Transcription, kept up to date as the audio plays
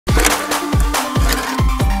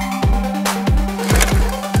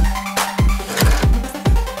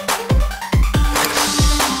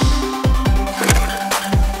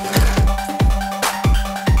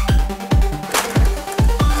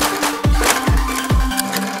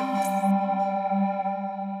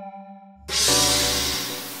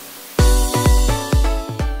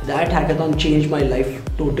that hackathon changed my life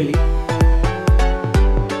totally.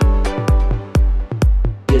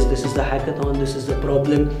 Yes, this is the hackathon, this is the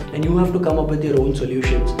problem, and you have to come up with your own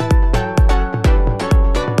solutions.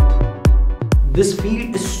 This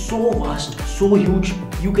field is so vast, so huge,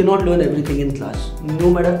 you cannot learn everything in class. No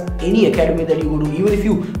matter any academy that you go to, even if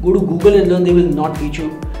you go to Google and learn, they will not teach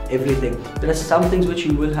you everything. There are some things which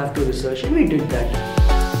you will have to research, and we did that.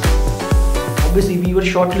 Obviously, we were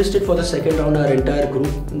shortlisted for the second round, our entire group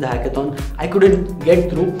in the hackathon. I couldn't get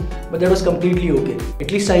through, but that was completely okay. At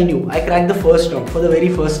least I knew. I cracked the first round for the very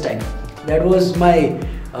first time. That was my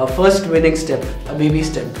first winning step, a baby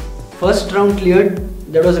step. First round cleared,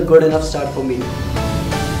 that was a good enough start for me.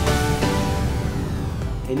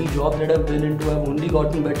 Any job that I've been into, I've only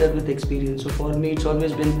gotten better with experience. So for me, it's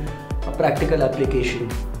always been a practical application.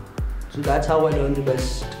 So that's how I learn the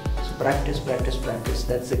best. So practice, practice, practice.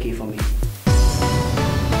 That's the key for me.